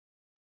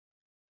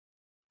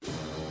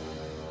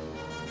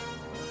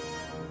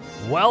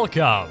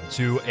Welcome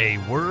to A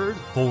Word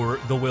for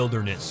the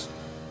Wilderness.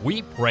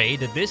 We pray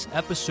that this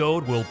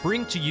episode will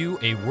bring to you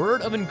a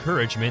word of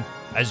encouragement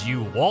as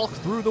you walk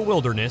through the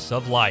wilderness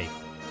of life.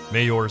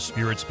 May your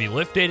spirits be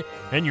lifted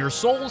and your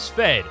souls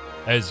fed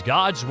as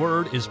God's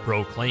word is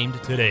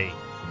proclaimed today.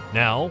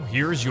 Now,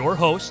 here's your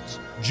hosts,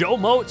 Joe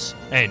Moats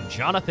and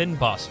Jonathan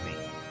Bosby.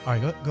 All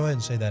right, go ahead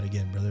and say that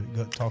again, brother.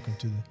 Go talking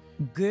to the...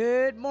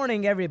 Good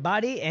morning,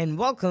 everybody, and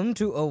welcome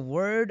to A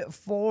Word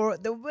for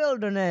the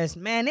Wilderness.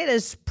 Man, it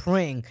is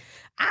spring.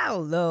 I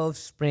love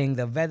spring.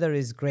 The weather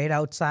is great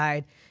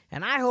outside,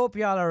 and I hope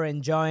y'all are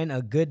enjoying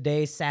a good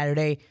day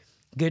Saturday,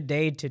 good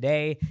day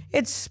today.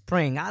 It's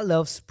spring. I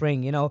love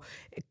spring,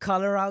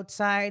 color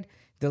outside,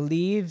 the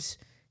leaves,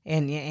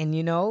 and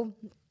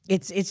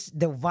it's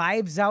the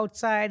vibes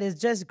outside is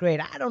just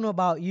great. I don't know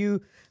about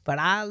you, but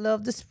I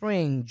love the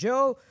spring.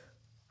 Joe,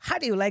 how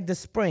do you like the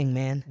spring,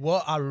 man?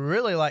 Well, I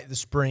really like the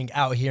spring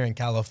out here in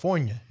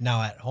California.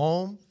 Now, at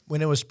home,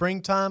 when it was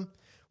springtime,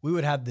 we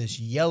would have this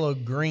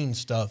yellow-green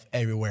stuff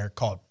everywhere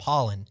called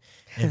pollen.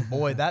 And,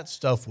 boy, that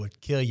stuff would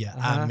kill you.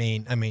 I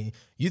mean,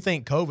 you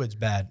think COVID's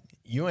bad.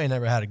 You ain't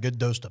ever had a good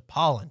dose of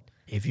pollen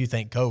if you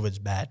think COVID's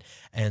bad.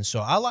 And so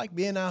I like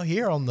being out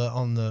here on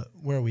the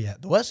where are we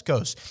at? The West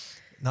Coast.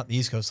 Not the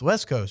East Coast, the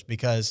West Coast,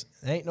 because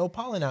there ain't no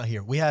pollen out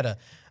here. We had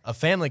a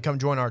family come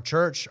join our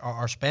church,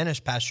 our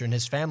Spanish pastor and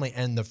his family,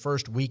 and the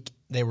first week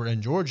they were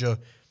in Georgia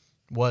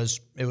was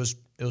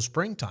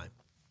springtime,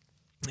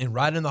 and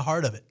right in the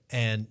heart of it.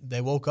 And they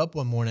woke up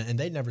one morning, and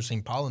they'd never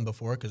seen pollen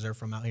before because they're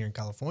from out here in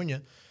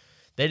California.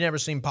 They'd never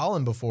seen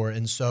pollen before,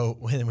 and so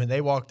when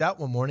they walked out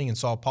one morning and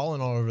saw pollen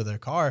all over their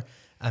car,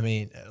 I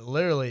mean,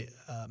 literally,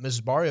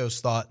 Mrs.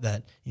 Barrios thought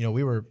that,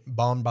 we were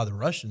bombed by the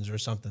Russians or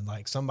something,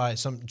 like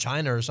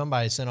China or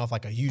somebody sent off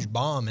like a huge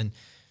bomb, and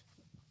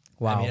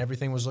Wow. I mean,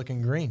 everything was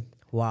looking green.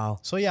 Wow.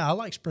 So, yeah, I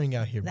like spring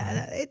out here, bro.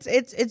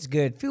 It's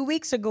good. A few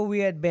weeks ago, we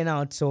had been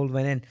out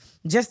Solvin, and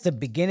just the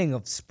beginning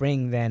of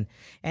spring then,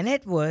 and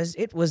it was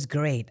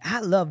great.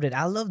 I loved it.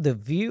 I loved the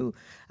view.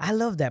 I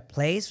love that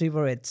place. We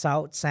were at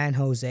South San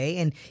Jose,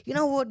 and you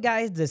know what,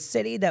 guys? The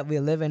city that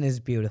we live in is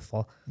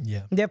beautiful.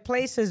 Yeah. The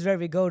places where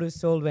we go to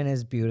Solvin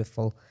is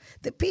beautiful.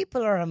 The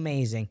people are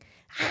amazing.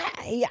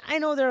 I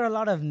know there are a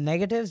lot of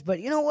negatives, but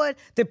you know what?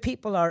 The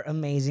people are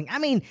amazing. I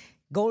mean,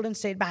 Golden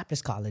State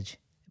Baptist College.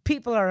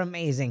 People are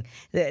amazing.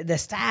 The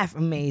staff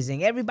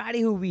amazing. Everybody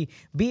who we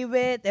be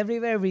with,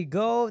 everywhere we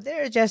go,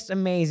 they're just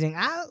amazing.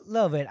 I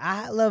love it.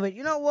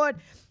 You know what?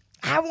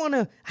 I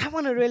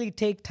wanna really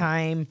take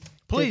time.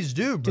 Please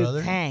do, brother.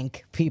 To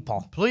thank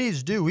people.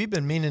 Please do. We've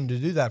been meaning to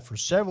do that for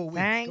several weeks.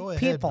 Thank Go ahead,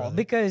 people, brother.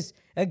 because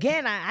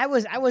again, I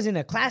was in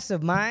a class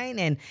of mine,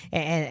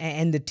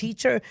 and the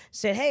teacher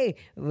said, "Hey,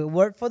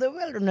 word for the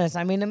wilderness.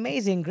 I mean,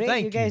 amazing, great.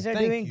 Thank you guys you. are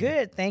Thank doing you.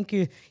 good. Thank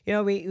you.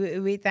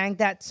 We thank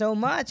that so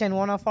much." And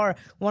one of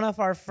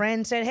our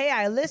friends said, "Hey,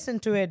 I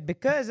listened to it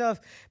because of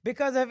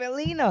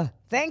Elena.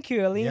 Thank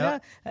you, Elena.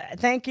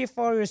 Thank you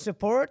for your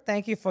support.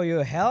 Thank you for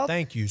your help.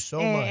 Thank you so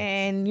much.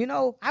 And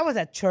I was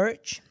at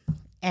church,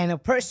 and a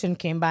person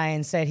came by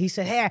and said,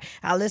 "Hey,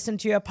 I listened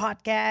to your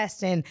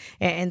podcast,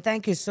 and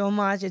thank you so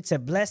much. It's a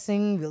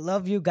blessing. We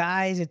love you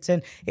guys. It's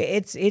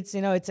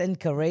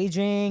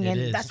encouraging, It and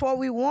is. that's what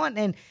we want."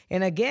 And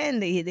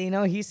again,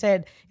 he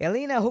said,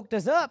 "Elena hooked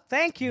us up.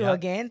 Thank you Yep.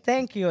 again.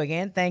 Thank you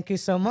again. Thank you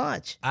so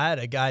much." I had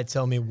a guy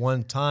tell me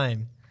one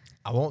time,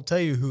 I won't tell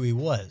you who he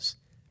was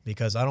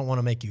because I don't want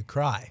to make you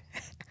cry.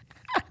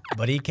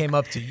 But he came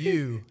up to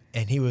you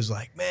and he was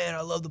like, "Man,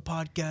 I love the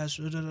podcast.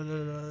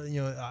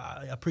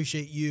 I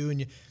appreciate you."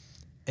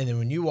 And then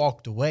when you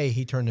walked away,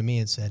 he turned to me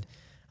and said,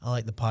 "I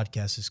like the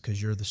podcast is because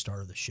you're the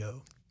star of the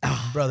show."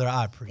 Brother,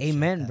 I appreciate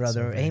Amen, that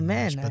brother. so very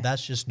Amen. much. But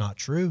that's just not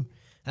true.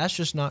 That's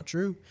just not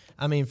true.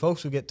 I mean,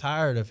 folks will get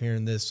tired of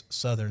hearing this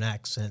Southern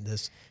accent,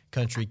 this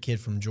country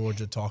kid from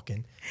Georgia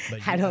talking.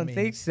 But I don't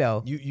think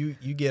so. You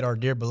get our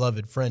dear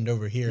beloved friend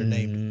over here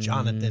named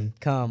Jonathan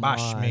come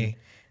Bashmi. on.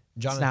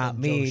 Jonathan not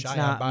me, it's Josiah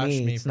not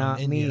me, Bashmi it's from not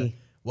India. me.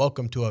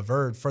 Welcome to A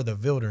Word for the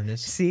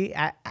Wilderness. See,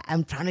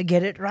 I'm trying to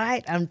get it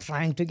right.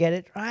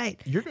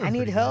 You're doing I need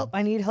pretty help.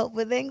 I need help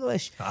with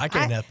English. I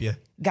can't help you.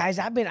 Guys,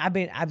 I've been.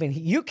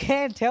 You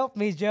can't help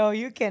me, Joe.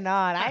 You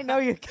cannot. I know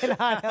you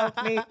cannot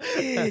help me.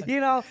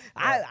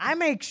 I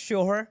make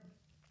sure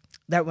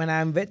that when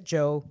I'm with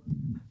Joe,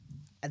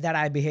 that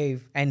I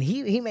behave, and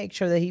he makes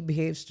sure that he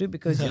behaves too.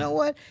 Because you know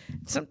what?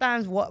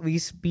 Sometimes what we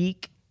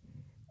speak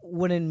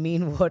wouldn't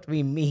mean what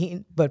we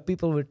mean, but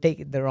people would take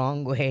it the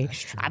wrong way.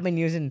 That's true. I've been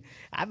using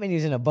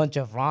a bunch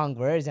of wrong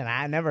words, and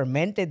I never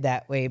meant it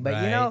that way. But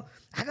Right.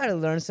 I gotta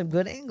learn some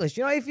good English.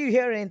 If you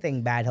hear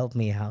anything bad, help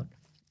me out.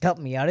 Help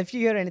me out. If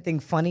you hear anything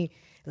funny,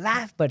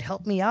 laugh, but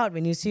help me out.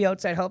 When you see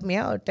outside, help me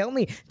out. Tell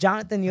me,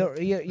 Jonathan,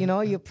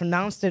 you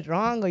pronounced it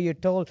wrong, or you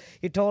told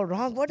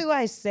wrong. What do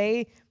I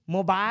say?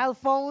 Mobile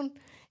phone?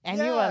 And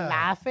you were Yeah.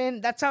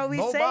 laughing. That's how we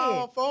say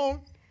Mobile it.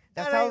 phone?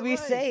 That's That how ain't we right.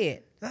 say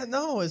it.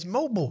 No, it's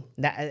mobile.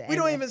 We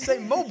don't and- even say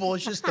mobile.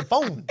 It's just the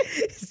phone.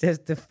 It's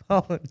just the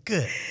phone.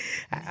 Good.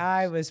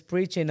 I was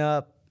preaching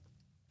up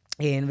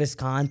in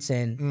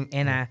Wisconsin,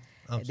 and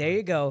There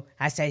you go.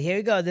 I said, here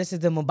you go. This is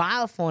the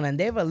mobile phone. And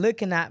they were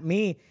looking at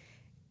me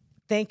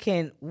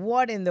thinking,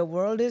 what in the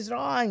world is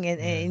wrong?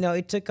 And,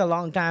 it took a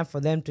long time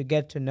for them to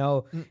get to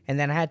know. And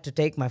then I had to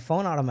take my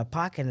phone out of my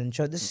pocket and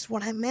show, this is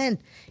what I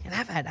meant. And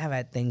I've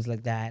had things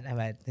like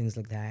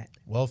that.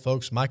 Well,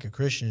 folks, Micah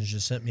Christians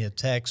just sent me a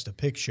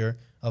picture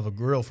of a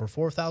grill for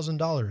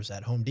 $4,000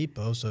 at Home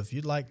Depot. So if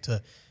you'd like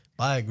to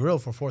buy a grill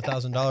for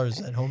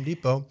 $4,000 at Home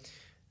Depot,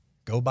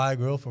 go buy a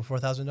grill for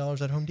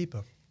 $4,000 at Home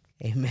Depot.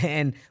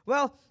 Amen.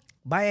 Well,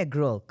 buy a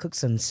grill, cook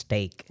some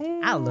steak.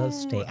 I love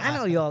steak. I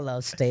know you all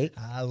love steak.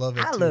 I love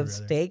it too, love brother.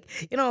 steak.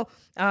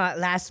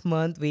 Last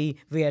month we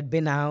had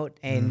been out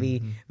and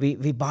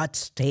we bought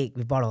steak.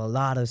 We bought a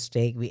lot of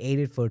steak. We ate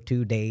it for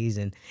 2 days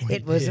and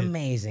it was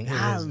amazing.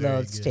 I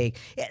love steak.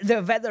 Yeah,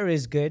 the weather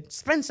is good.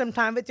 Spend some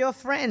time with your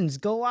friends.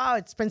 Go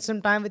out. Spend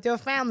some time with your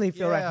family if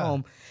you're at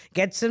home.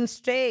 Get some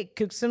steak.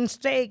 Cook some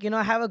steak.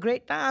 Have a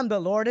great time. The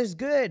Lord is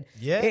good.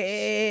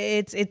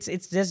 Yes.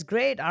 It's just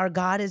great. Our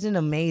God is an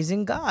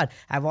amazing God.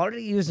 I've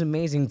already used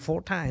amazing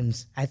 4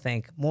 times, I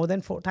think, more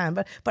than 4 times.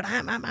 But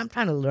I'm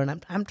trying to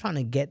learn. I'm trying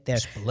to get there.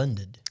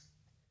 Splendid.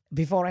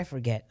 Before I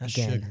forget That's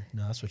again, sugar.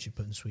 No, that's what you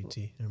put in sweet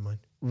tea. Never mind.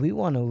 we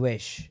want to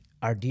wish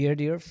our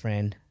dear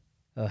friend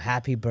a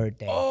happy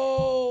birthday.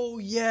 Oh,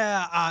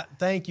 yeah.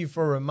 Thank you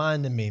for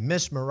reminding me.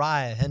 Miss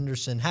Mariah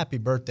Henderson, happy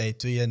birthday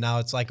to you. Now,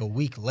 it's like a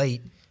week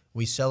late.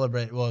 We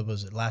celebrated,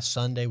 was it last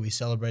Sunday? We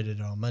celebrated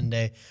it on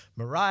Monday.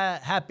 Mariah,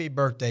 happy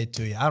birthday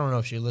to you. I don't know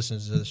if she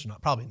listens to this or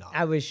not. Probably not.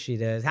 I wish she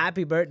does.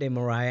 Happy birthday,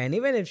 Mariah. And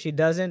even if she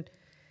doesn't,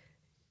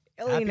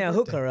 Elena,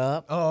 hook her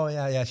up. Oh,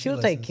 yeah.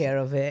 She'll take care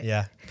of it.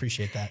 Yeah,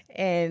 appreciate that.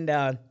 And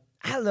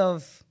I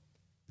love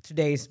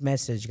today's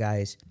message,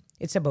 guys.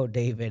 It's about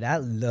David. I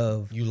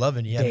love You love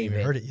it. You haven't even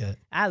David. heard it yet.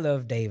 I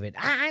love David.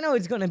 I know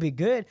it's going to be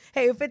good.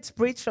 Hey, if it's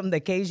preached from the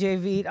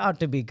KJV, it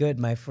ought to be good,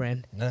 my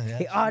friend.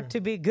 It ought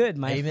to be good,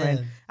 my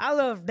friend. I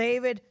love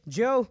David.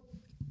 Joe,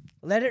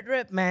 let it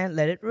rip, man.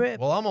 Let it rip.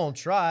 Well, I'm going to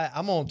try.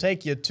 I'm going to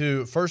take you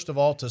to, first of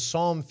all, to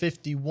Psalm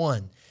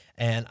 51.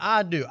 And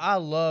I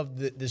love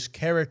this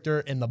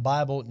character in the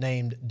Bible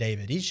named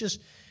David.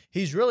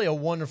 He's really a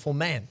wonderful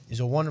man.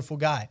 He's a wonderful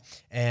guy.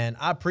 And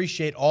I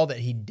appreciate all that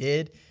he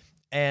did.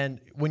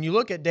 And when you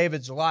look at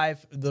David's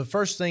life, the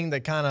first thing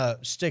that kind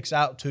of sticks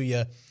out to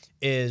you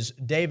is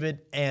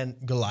David and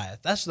Goliath.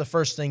 That's the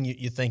first thing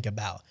you think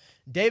about.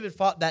 David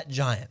fought that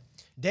giant.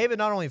 David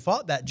not only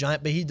fought that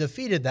giant, but he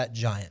defeated that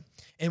giant.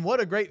 And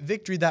what a great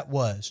victory that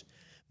was.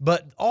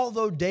 But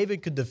although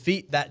David could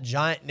defeat that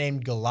giant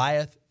named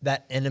Goliath,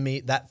 that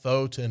enemy, that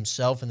foe to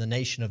himself and the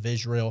nation of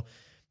Israel,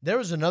 there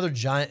was another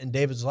giant in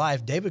David's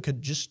life David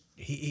could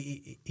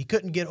he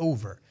couldn't get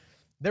over.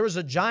 There was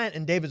a giant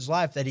in David's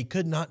life that he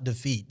could not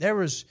defeat. There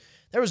was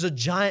a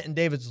giant in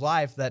David's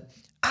life that,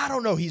 I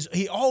don't know,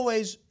 he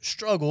always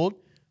struggled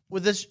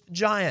with this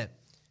giant.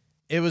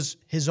 It was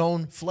his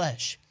own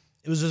flesh.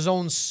 It was his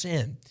own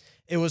sin.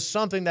 It was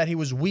something that he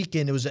was weak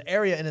in. It was an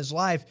area in his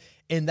life,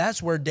 and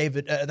that's where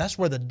that's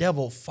where the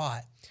devil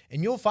fought.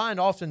 And you'll find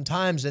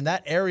oftentimes in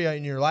that area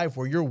in your life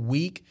where you're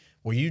weak,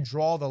 where you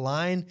draw the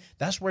line,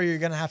 that's where you're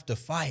going to have to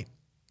fight.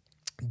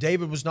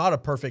 David was not a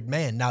perfect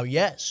man. Now,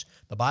 yes,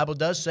 the Bible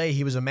does say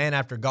he was a man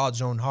after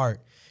God's own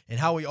heart, and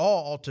how we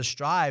all ought to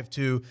strive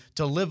to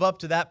live up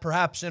to that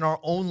perhaps in our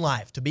own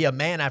life, to be a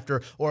man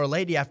after or a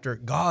lady after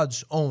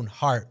God's own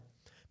heart.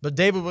 But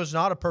David was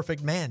not a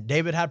perfect man.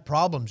 David had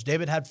problems.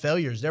 David had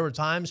failures. There were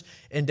times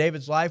in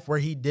David's life where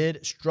he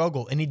did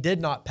struggle, and he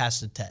did not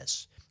pass the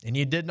test, and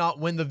he did not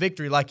win the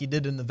victory like he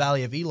did in the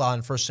Valley of Elah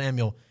in 1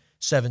 Samuel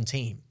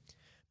 17.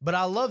 But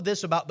I love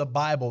this about the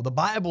Bible. The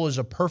Bible is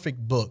a perfect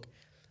book,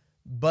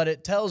 but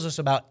it tells us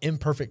about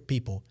imperfect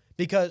people.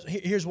 Because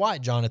here's why,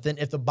 Jonathan.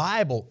 If the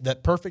Bible,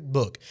 that perfect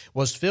book,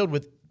 was filled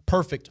with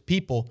perfect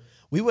people,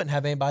 we wouldn't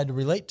have anybody to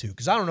relate to.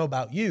 Because I don't know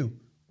about you.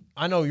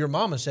 I know your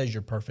mama says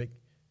you're perfect,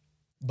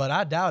 but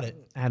I doubt it.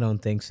 I don't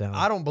think so.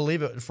 I don't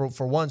believe it for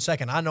 1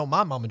 second. I know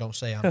my mama don't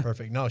say I'm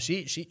perfect. No,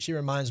 she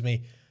reminds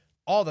me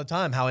all the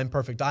time how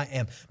imperfect I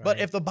am. Right. But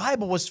if the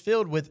Bible was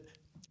filled with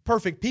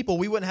perfect people,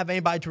 we wouldn't have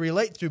anybody to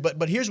relate to.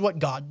 But here's what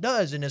God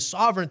does in his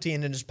sovereignty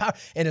and in his power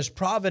and his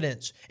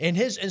providence. In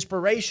his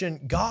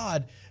inspiration,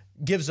 God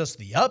gives us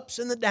the ups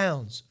and the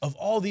downs of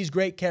all these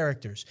great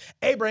characters.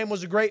 Abraham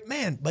was a great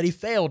man, but he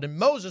failed. And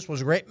Moses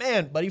was a great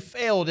man, but he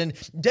failed. And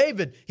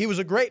David, he was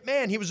a great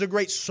man. He was a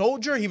great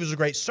soldier. He was a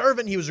great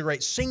servant. He was a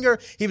great singer.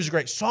 He was a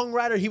great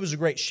songwriter. He was a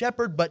great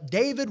shepherd. But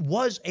David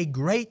was a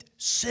great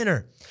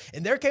sinner.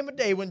 And there came a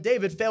day when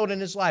David failed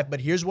in his life.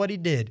 But here's what he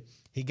did.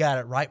 He got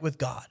it right with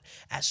God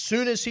as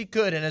soon as he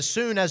could. And as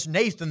soon as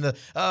Nathan,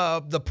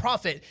 the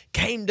prophet,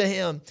 came to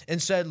him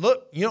and said,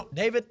 look,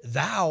 David,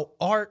 thou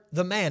art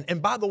the man.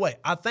 And by the way,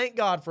 I thank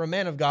God for a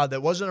man of God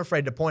that wasn't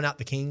afraid to point out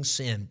the king's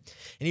sin.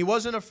 And he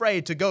wasn't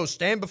afraid to go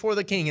stand before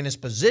the king, and his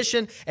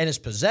position and his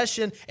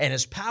possession and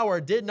his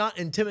power did not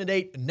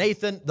intimidate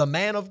Nathan, the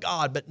man of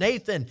God. But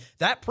Nathan,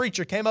 that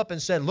preacher, came up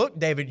and said, look,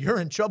 David,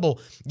 you're in trouble.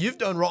 You've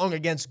done wrong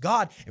against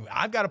God.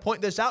 I've got to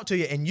point this out to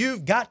you, and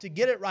you've got to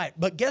get it right.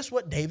 But guess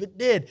what David did?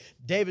 did.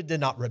 David did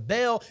not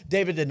rebel.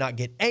 David did not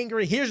get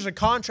angry. Here's a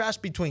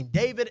contrast between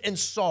David and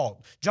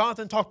Saul.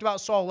 Jonathan talked about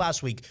Saul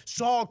last week.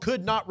 Saul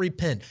could not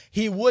repent.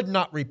 He would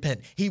not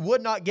repent. He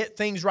would not get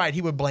things right.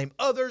 He would blame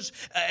others,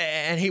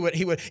 and he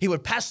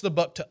would pass the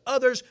buck to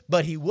others,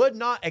 but he would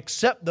not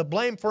accept the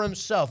blame for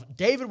himself.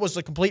 David was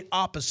the complete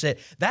opposite.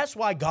 That's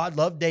why God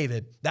loved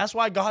David. That's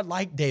why God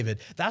liked David.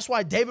 That's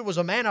why David was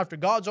a man after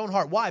God's own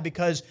heart. Why?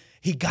 Because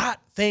he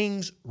got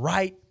things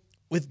right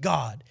with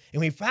God. And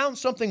when he found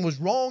something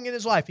was wrong in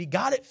his life, he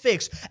got it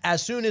fixed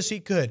as soon as he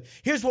could.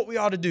 Here's what we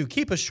ought to do.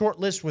 Keep a short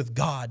list with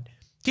God.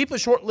 Keep a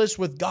short list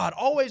with God.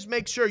 Always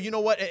make sure, you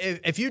know what,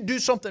 if you do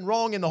something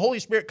wrong and the Holy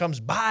Spirit comes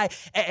by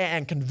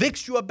and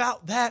convicts you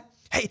about that,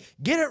 hey,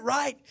 get it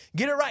right.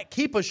 Get it right.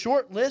 Keep a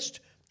short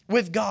list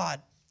with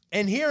God.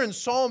 And here in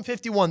Psalm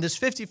 51, this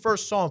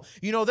 51st Psalm,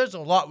 you know, there's a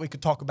lot we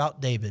could talk about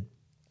David.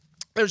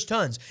 There's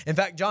tons. In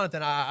fact,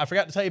 Jonathan, I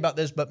forgot to tell you about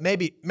this, but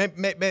maybe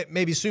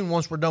soon,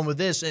 once we're done with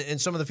this in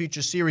some of the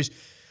future series,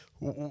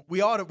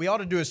 we ought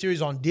to do a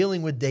series on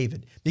dealing with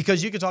David,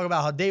 because you could talk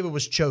about how David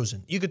was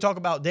chosen. You could talk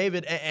about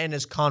David and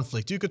his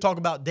conflict. You could talk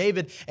about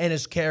David and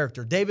his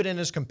character, David and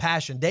his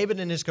compassion, David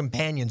and his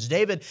companions,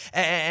 David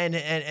and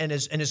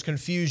his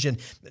confusion,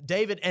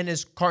 David and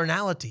his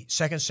carnality,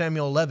 2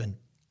 Samuel 11.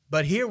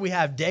 But here we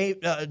have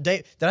Dave.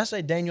 Did I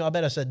say Daniel? I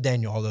bet I said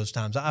Daniel all those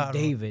times.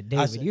 David.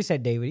 You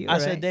said David. I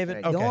said David.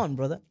 Okay. Go on,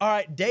 brother. All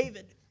right,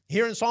 David.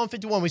 Here in Psalm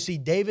 51, we see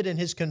David and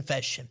his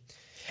confession.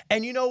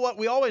 And you know what?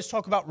 We always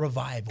talk about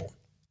revival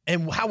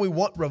and how we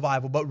want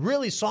revival. But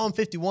really, Psalm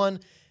 51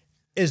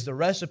 is the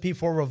recipe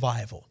for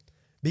revival.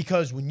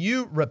 Because when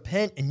you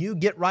repent and you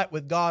get right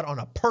with God on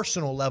a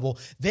personal level,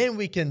 then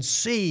we can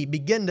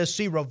begin to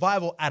see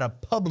revival at a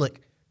public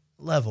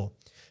level.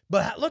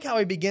 But look how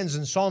he begins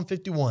in Psalm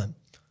 51.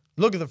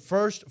 Look at the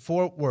first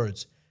 4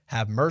 words.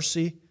 Have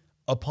mercy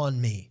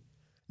upon me.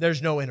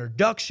 There's no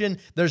introduction.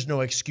 There's no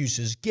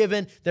excuses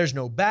given. There's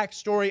no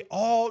backstory.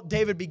 All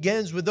David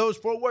begins with those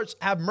 4 words.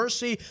 Have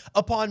mercy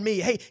upon me.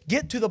 Hey,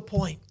 get to the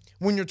point.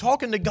 When you're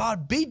talking to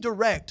God, be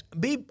direct.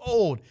 Be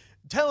bold.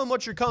 Tell him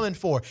what you're coming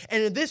for.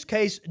 And in this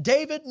case,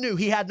 David knew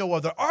he had no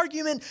other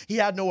argument. He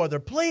had no other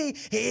plea.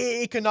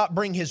 He could not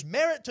bring his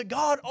merit to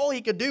God. All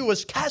he could do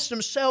was cast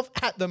himself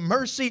at the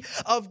mercy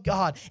of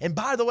God. And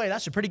by the way,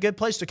 that's a pretty good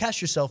place to cast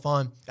yourself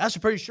on. That's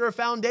a pretty sure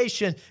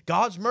foundation.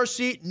 God's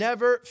mercy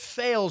never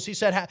fails. He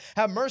said,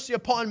 have mercy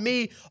upon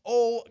me,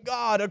 O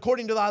God,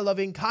 according to thy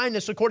loving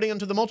kindness, according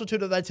unto the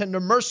multitude of thy tender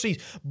mercies.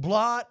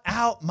 Blot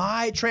out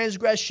my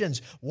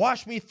transgressions.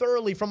 Wash me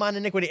thoroughly from mine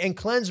iniquity and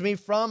cleanse me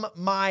from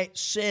my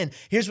sin.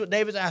 Here's what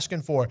David's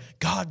asking for.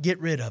 God, get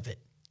rid of it.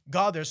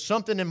 God, there's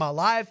something in my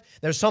life.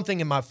 There's something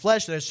in my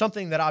flesh. There's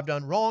something that I've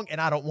done wrong, and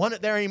I don't want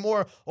it there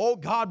anymore. Oh,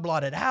 God,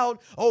 blot it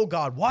out. Oh,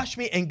 God, wash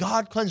me, and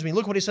God, cleanse me.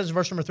 Look what he says in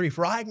verse number 3.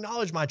 For I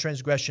acknowledge my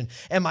transgression,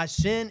 and my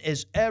sin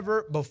is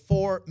ever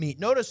before me.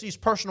 Notice these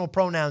personal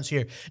pronouns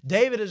here.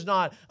 David is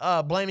not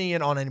blaming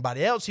it on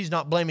anybody else. He's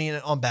not blaming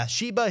it on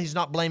Bathsheba. He's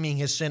not blaming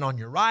his sin on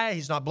Uriah.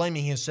 He's not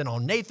blaming his sin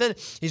on Nathan.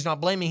 He's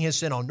not blaming his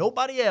sin on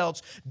nobody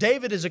else.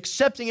 David is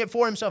accepting it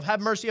for himself.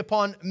 Have mercy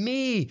upon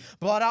me.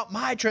 Blot out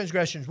my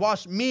transgressions.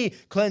 Wash me.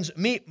 Cleanse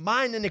me,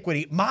 mine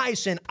iniquity, my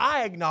sin.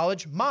 I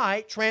acknowledge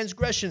my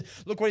transgression.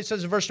 Look what he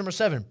says in verse number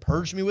 7.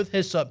 Purge me with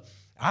hyssop.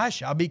 I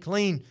shall be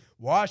clean.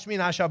 Wash me,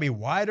 and I shall be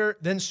whiter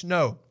than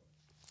snow.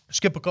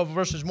 Skip a couple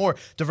verses more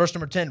to verse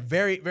number 10.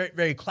 Very, very,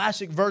 very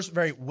classic verse,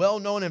 very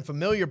well-known and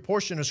familiar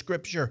portion of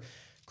Scripture.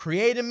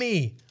 Create in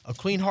me a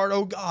clean heart,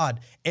 O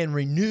God, and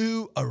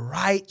renew a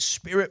right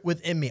spirit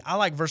within me. I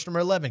like verse number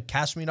 11.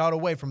 Cast me not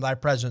away from thy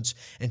presence,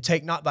 and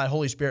take not thy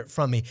Holy Spirit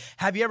from me.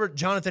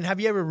 Jonathan,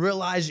 have you ever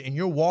realized in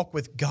your walk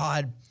with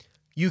God,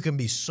 you can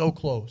be so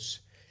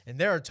close? And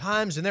there are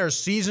times and there are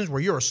seasons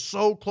where you are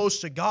so close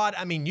to God.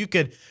 I mean, you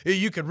could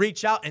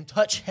reach out and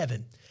touch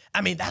heaven.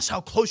 I mean, that's how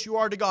close you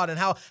are to God and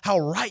how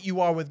right you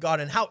are with God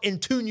and how in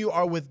tune you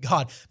are with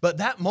God. But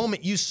that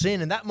moment you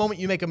sin and that moment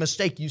you make a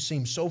mistake, you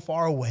seem so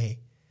far away.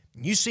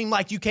 You seem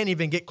like you can't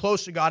even get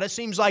close to God. It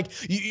seems like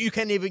you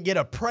can't even get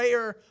a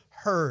prayer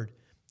heard.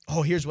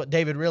 Oh, here's what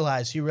David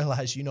realized. He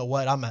realized, you know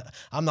what?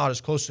 I'm not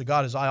as close to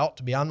God as I ought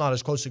to be. I'm not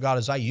as close to God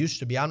as I used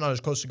to be. I'm not as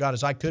close to God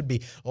as I could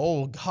be.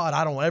 Oh, God,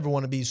 I don't ever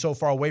want to be so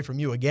far away from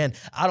you again.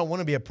 I don't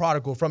want to be a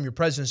prodigal from your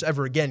presence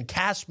ever again.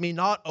 Cast me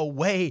not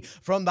away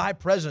from thy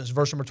presence.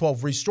 Verse number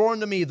 12, restore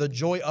unto me the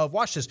joy of,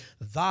 watch this,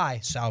 thy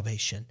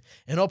salvation,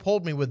 and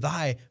uphold me with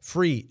thy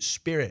free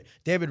spirit.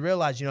 David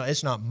realized,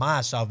 it's not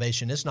my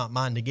salvation. It's not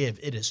mine to give.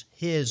 It is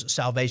his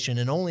salvation,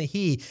 and only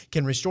he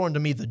can restore unto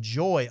me the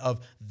joy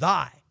of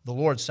the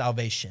Lord's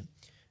salvation.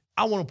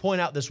 I want to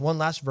point out this one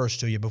last verse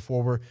to you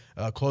before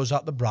we close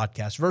out the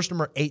broadcast. Verse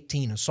number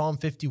 18 of Psalm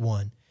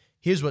 51.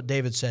 Here's what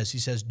David says. He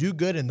says, do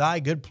good in thy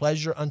good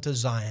pleasure unto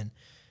Zion.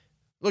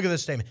 Look at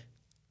this statement.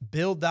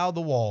 Build thou the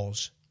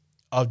walls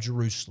of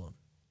Jerusalem.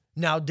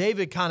 Now,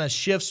 David kind of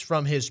shifts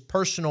from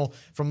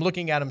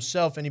looking at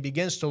himself, and he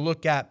begins to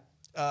look at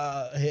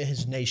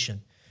his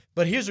nation.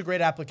 But here's a great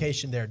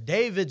application there.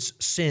 David's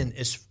sin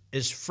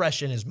is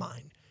fresh in his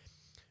mind.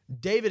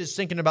 David is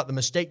thinking about the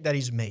mistake that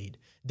he's made.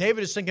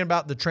 David is thinking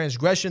about the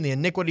transgression, the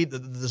iniquity,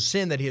 the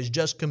sin that he has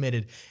just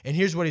committed. And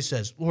here's what he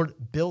says, Lord,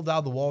 build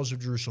thou the walls of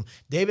Jerusalem.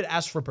 David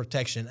asked for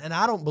protection. And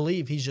I don't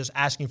believe he's just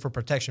asking for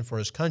protection for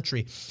his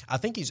country. I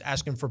think he's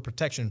asking for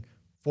protection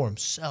for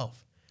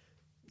himself.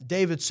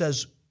 David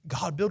says,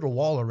 God, build a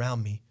wall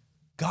around me.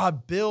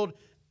 God, build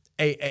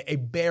a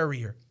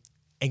barrier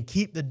and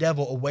keep the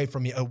devil away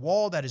from me. A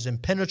wall that is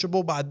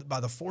impenetrable by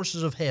the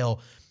forces of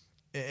hell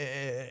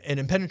and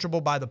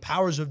impenetrable by the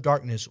powers of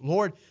darkness.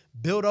 Lord,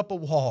 build up a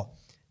wall.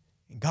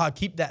 God,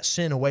 keep that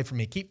sin away from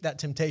me. Keep that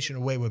temptation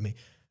away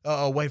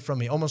from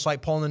me. Almost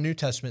like Paul in the New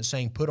Testament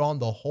saying, put on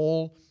the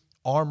whole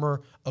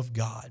armor of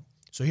God.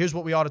 So here's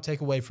what we ought to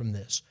take away from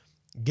this.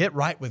 Get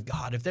right with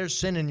God. If there's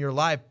sin in your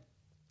life,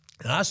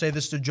 and I say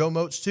this to Joe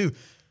Moats too,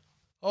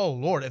 oh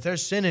Lord, if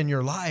there's sin in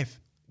your life,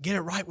 get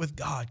it right with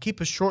God.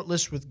 Keep a short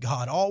list with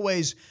God.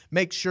 Always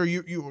make sure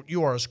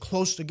you are as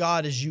close to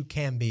God as you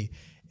can be.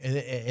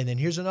 And then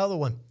here's another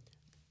one.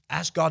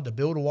 Ask God to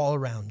build a wall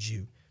around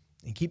you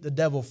and keep the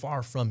devil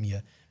far from you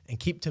and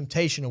keep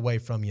temptation away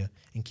from you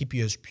and keep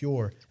you as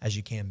pure as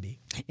you can be.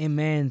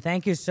 Amen.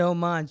 Thank you so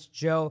much,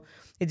 Joe.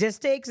 It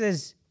just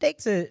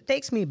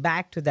takes me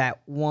back to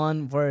that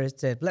one verse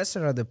that blessed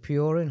are the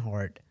pure in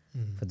heart,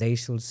 for they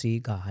shall see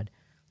God.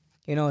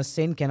 You know,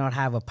 sin cannot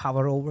have a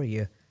power over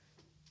you.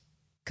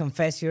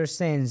 Confess your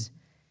sins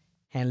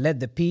and let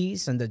the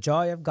peace and the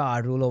joy of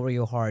God rule over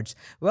your hearts.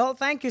 Well,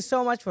 thank you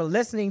so much for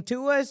listening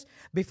to us.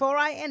 Before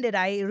I end it,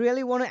 I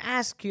really want to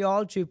ask you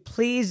all to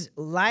please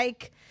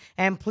like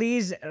and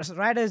please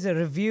write us a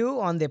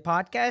review on the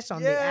podcast,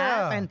 on the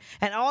app,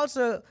 and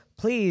also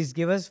please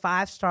give us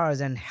 5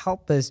 stars and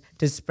help us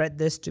to spread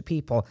this to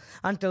people.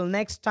 Until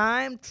next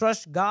time,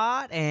 trust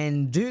God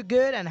and do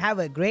good and have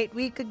a great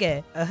week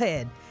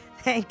ahead.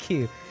 Thank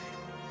you.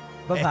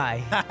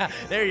 Bye-bye.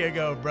 There you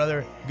go,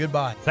 brother.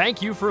 Goodbye.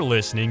 Thank you for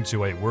listening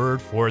to A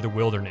Word for the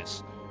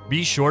Wilderness.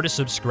 Be sure to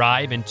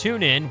subscribe and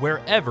tune in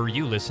wherever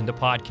you listen to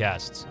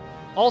podcasts.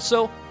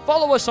 Also,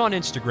 follow us on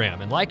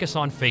Instagram and like us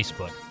on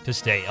Facebook to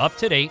stay up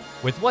to date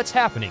with what's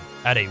happening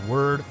at A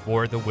Word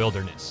for the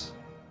Wilderness.